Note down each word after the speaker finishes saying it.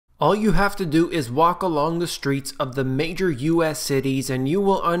All you have to do is walk along the streets of the major US cities and you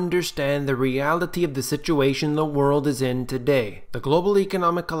will understand the reality of the situation the world is in today. The global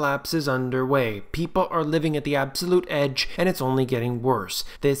economic collapse is underway. People are living at the absolute edge and it's only getting worse.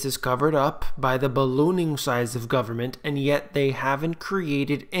 This is covered up by the ballooning size of government, and yet they haven't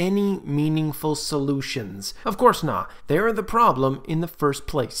created any meaningful solutions. Of course not. They're the problem in the first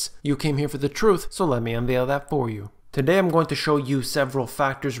place. You came here for the truth, so let me unveil that for you. Today I'm going to show you several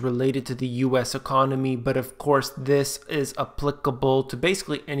factors related to the US economy, but of course this is applicable to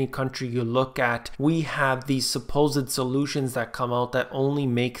basically any country you look at. We have these supposed solutions that come out that only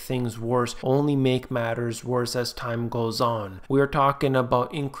make things worse, only make matters worse as time goes on. We are talking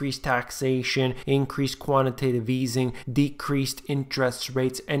about increased taxation, increased quantitative easing, decreased interest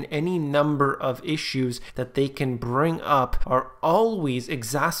rates, and any number of issues that they can bring up are always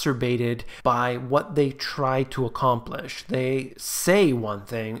exacerbated by what they try to accomplish. They say one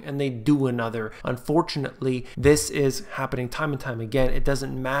thing and they do another. Unfortunately, this is happening time and time again. It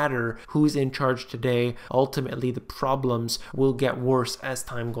doesn't matter who's in charge today. Ultimately, the problems will get worse as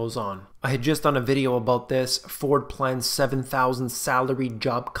time goes on. I had just done a video about this. Ford plans 7,000 salary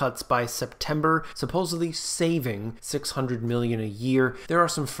job cuts by September, supposedly saving $600 million a year. There are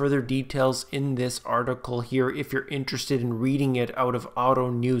some further details in this article here if you're interested in reading it out of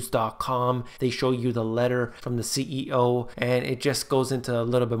autonews.com. They show you the letter from the CEO and it just goes into a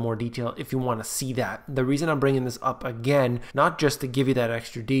little bit more detail if you want to see that. The reason I'm bringing this up again, not just to give you that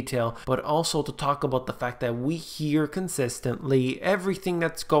extra detail, but also to talk about the fact that we hear consistently everything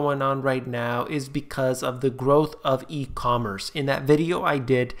that's going on right now is because of the growth of e-commerce. In that video I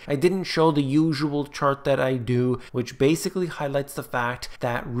didn't show the usual chart that I do, which basically highlights the fact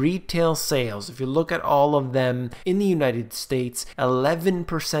that retail sales, if you look at all of them in the United States,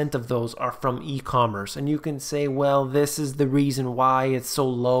 11% of those are from e-commerce. And you can say, well, this is the reason why it's so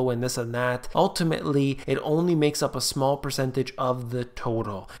low and this and that. Ultimately, it only makes up a small percentage of the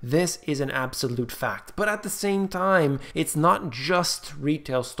total. This is an absolute fact. But at the same time, it's not just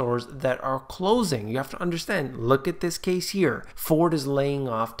retail stores that are closing. You have to understand, look at this case here. Ford is laying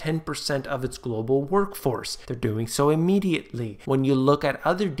off 10% of its global workforce. They're doing so immediately. When you look at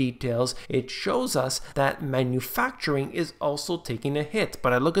other details, it shows us that manufacturing is also taking a hit.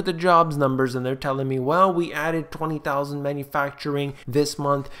 But I look at the jobs numbers and they're telling me, well, we added 20,000 manufacturing this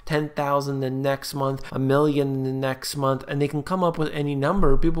month, 10,000 the next month, 1 million the next month, and they can come up with any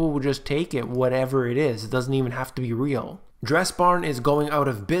number. People will just take it, whatever it is. It doesn't even have to be real. Dressbarn is going out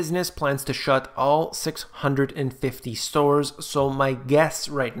of business, plans to shut all 650 stores. So my guess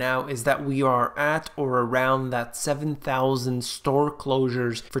right now is that we are at or around that 7,000 store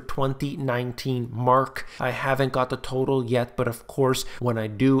closures for 2019 mark. I haven't got the total yet, but of course, when I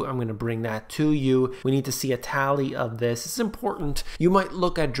do, I'm going to bring that to you. We need to see a tally of this. It's important. You might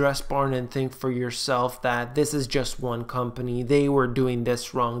look at Dressbarn and think for yourself that this is just one company. They were doing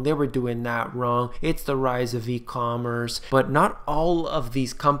this wrong. They were doing that wrong. It's the rise of e-commerce. But not all of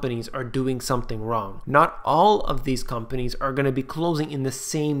these companies are doing something wrong. Not all of these companies are going to be closing in the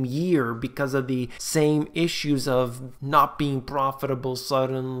same year because of the same issues of not being profitable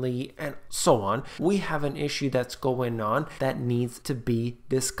suddenly and so on. We have an issue that's going on that needs to be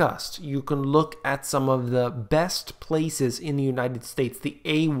discussed. You can look at some of the best places in the United States, the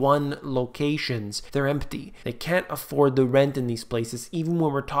A1 locations. They're empty. They can't afford the rent in these places, even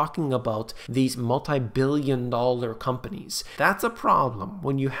when we're talking about these multi-billion-dollar companies. That's a problem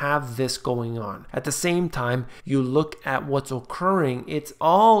when you have this going on. At the same time, you look at what's occurring, it's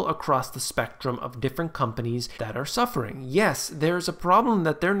all across the spectrum of different companies that are suffering. Yes, there's a problem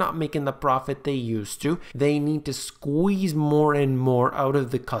that they're not making the profit they used to. They need to squeeze more and more out of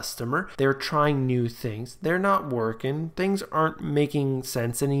the customer. They're trying new things. They're not working. Things aren't making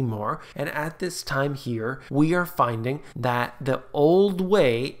sense anymore. And at this time here, we are finding that the old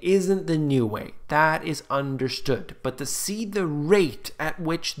way isn't the new way. That is understood. But to see the rate at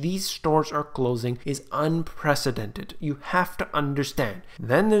which these stores are closing is unprecedented. You have to understand.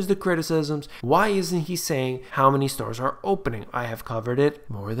 Then there's the criticisms. Why isn't he saying how many stores are opening? I have covered it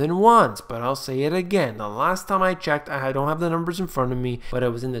more than once, but I'll say it again. The last time I checked, I don't have the numbers in front of me, but it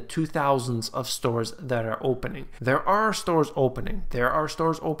was in the 2,000s of stores that are opening. There are stores opening. There are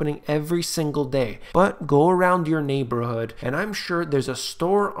stores opening every single day. But go around your neighborhood, and I'm sure there's a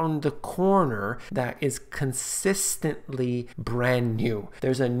store on the corner that is consistently brand new.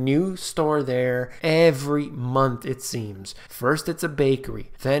 There's a new store there every month, it seems. First it's a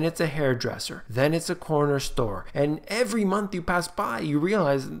bakery, then it's a hairdresser, then it's a corner store, and every month you pass by you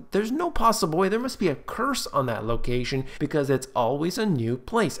realize there's no possible way, there must be a curse on that location because it's always a new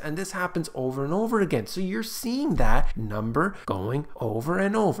place, and this happens over and over again. So you're seeing that number going over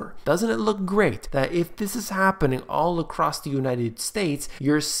and over. Doesn't it look great that if this is happening all across the United States,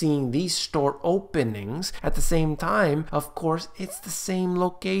 you're seeing these store openings at the same time? Of course, it's the same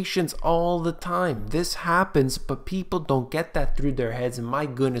locations all the time. This happens, but people don't get that through their heads, and my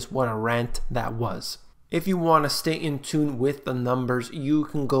goodness, what a rant that was. If you want to stay in tune with the numbers, you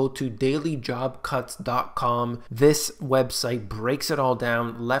can go to dailyjobcuts.com. This website breaks it all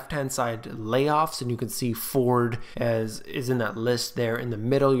down. Left-hand side, layoffs, and you can see Ford as is in that list there. In the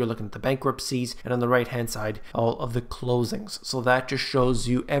middle, you're looking at the bankruptcies, and on the right-hand side, all of the closings. So that just shows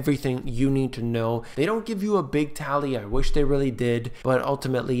you everything you need to know. They don't give you a big tally. I wish they really did, but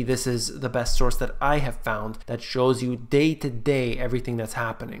ultimately, this is the best source that I have found that shows you day to day everything that's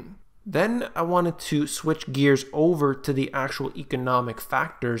happening. Then I wanted to switch gears over to the actual economic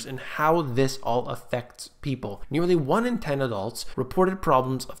factors and how this all affects people. Nearly 1 in 10 adults reported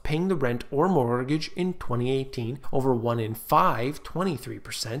problems of paying the rent or mortgage in 2018. Over 1 in 5,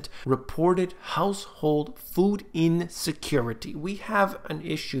 23%, reported household food insecurity. We have an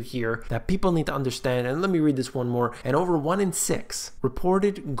issue here that people need to understand, and let me read this one more. And over 1 in 6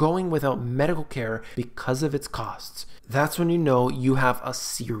 reported going without medical care because of its costs. That's when you know you have a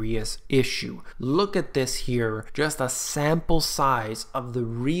serious issue. Look at this here, just a sample size of the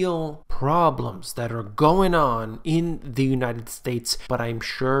real problems that are going on in the United States, but I'm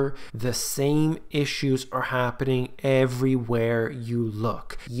sure the same issues are happening everywhere you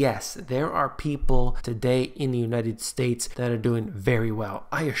look. Yes, there are people today in the United States that are doing very well.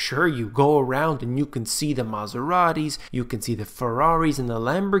 I assure you, go around and you can see the Maseratis, you can see the Ferraris and the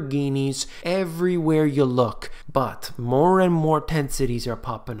Lamborghinis everywhere you look, but more and more tent cities are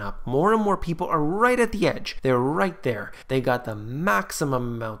popping up. More and more people are right at the edge. They're right there. They got the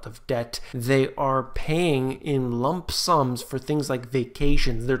maximum amount of debt. They are paying in lump sums for things like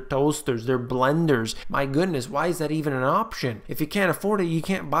vacations, their toasters, their blenders. My goodness, why is that even an option? If you can't afford it, you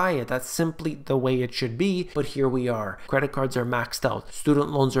can't buy it. That's simply the way it should be. But here we are. Credit cards are maxed out. Student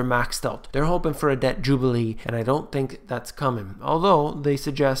loans are maxed out. They're hoping for a debt jubilee, and I don't think that's coming. Although they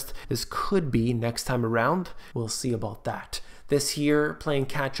suggest this could be next time around. We'll see about that. This year, playing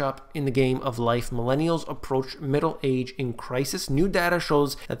catch-up in the game of life, millennials approach middle age in crisis. New data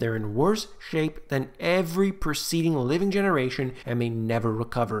shows that they're in worse shape than every preceding living generation and may never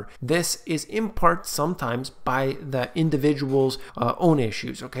recover. This is in part sometimes by the individual's own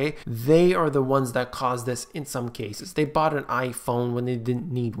issues, okay? They are the ones that cause this in some cases. They bought an iPhone when they didn't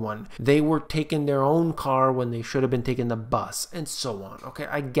need one. They were taking their own car when they should have been taking the bus, and so on, okay?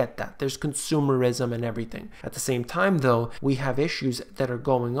 I get that. There's consumerism and everything. At the same time, though, we have issues that are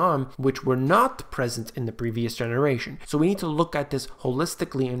going on which were not present in the previous generation. So we need to look at this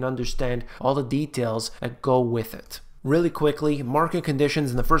holistically and understand all the details that go with it. Really quickly, market conditions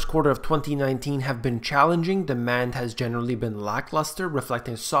in the first quarter of 2019 have been challenging. Demand has generally been lackluster,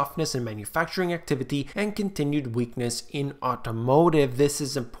 reflecting softness in manufacturing activity and continued weakness in automotive. This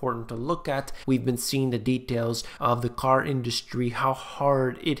is important to look at. We've been seeing the details of the car industry, how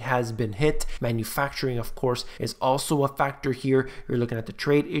hard it has been hit. Manufacturing, of course, is also a factor here. You're looking at the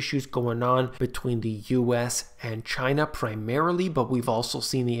trade issues going on between the US and China primarily, but we've also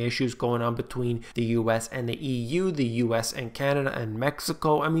seen the issues going on between the US and the EU, the US and Canada and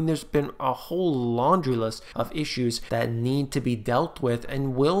Mexico. I mean, there's been a whole laundry list of issues that need to be dealt with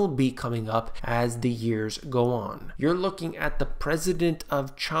and will be coming up as the years go on. You're looking at the president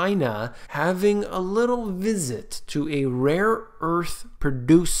of China having a little visit to a rare earth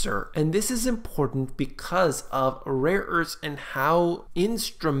producer, and this is important because of rare earths and how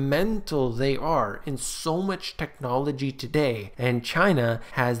instrumental they are in so much technology today, and China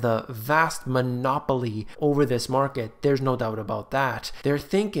has the vast monopoly over this market. There's no doubt about that. They're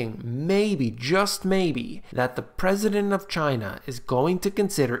thinking maybe, just maybe, that the president of China is going to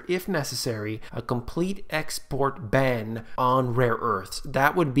consider, if necessary, a complete export ban on rare earths.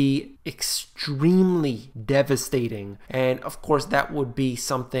 That would be extremely devastating, and of course that would be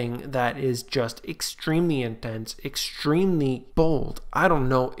something that is just extremely intense, extremely bold. I don't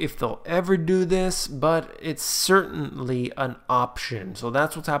know if they'll ever do this, but it's certainly an option. So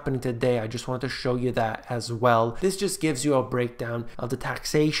that's what's happening today. I just wanted to show you that as well. This this just gives you a breakdown of the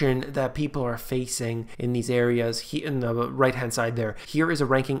taxation that people are facing in these areas. Here in the right hand side there, here is a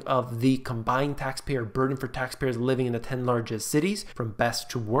ranking of the combined taxpayer burden for taxpayers living in the 10 largest cities from best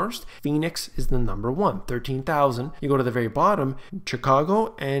to worst. Phoenix is the number one, 13,000. You go to the very bottom,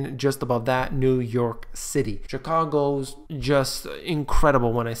 Chicago, and just above that, New York City. Chicago's just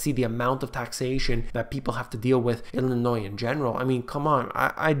incredible when I see the amount of taxation that people have to deal with in Illinois in general. I mean, come on,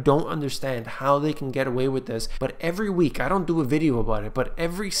 I don't understand how they can get away with this, but every week, I don't do a video about it, but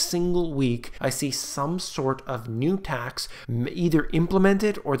every single week I see some sort of new tax either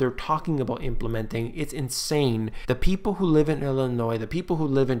implemented or they're talking about implementing. It's insane. The people who live in Illinois, the people who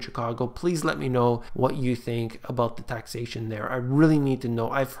live in Chicago, please let me know what you think about the taxation there. I really need to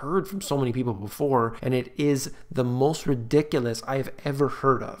know. I've heard from so many people before, and it is the most ridiculous I have ever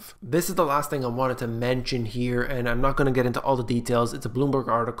heard of. This is the last thing I wanted to mention here, and I'm not going to get into all the details. It's a Bloomberg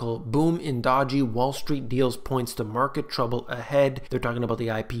article. Boom in dodgy Wall Street deals points to market trouble ahead. They're talking about the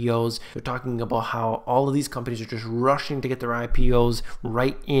IPOs. They're talking about how all of these companies are just rushing to get their IPOs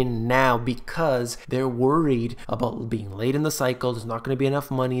right in now because they're worried about being late in the cycle. There's not going to be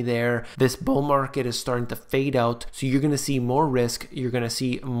enough money there. This bull market is starting to fade out, so you're going to see more risk. You're going to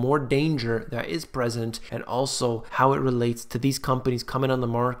see more danger that is present, and also how it relates to these companies coming on the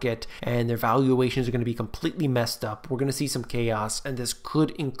market and their valuations are going to be completely messed up. We're going to see some chaos, and this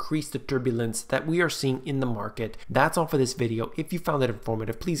could increase the turbulence that we are seeing in the market. That's all for this video. If you found it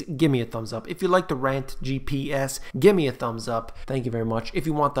informative, please give me a thumbs up. If you like the rant GPS, give me a thumbs up. Thank you very much. If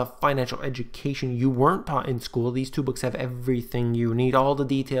you want the financial education you weren't taught in school, these two books have everything you need. All the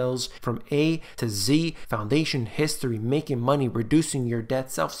details from A to Z, foundation, history, making money, reducing your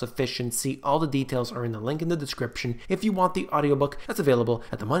debt, self-sufficiency. All the details are in the link in the description. If you want the audiobook, that's available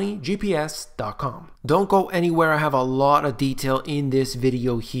at themoneygps.com. Don't go anywhere. I have a lot of detail in this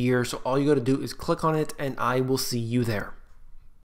video here, so all you got to do is click on it and I will see you there.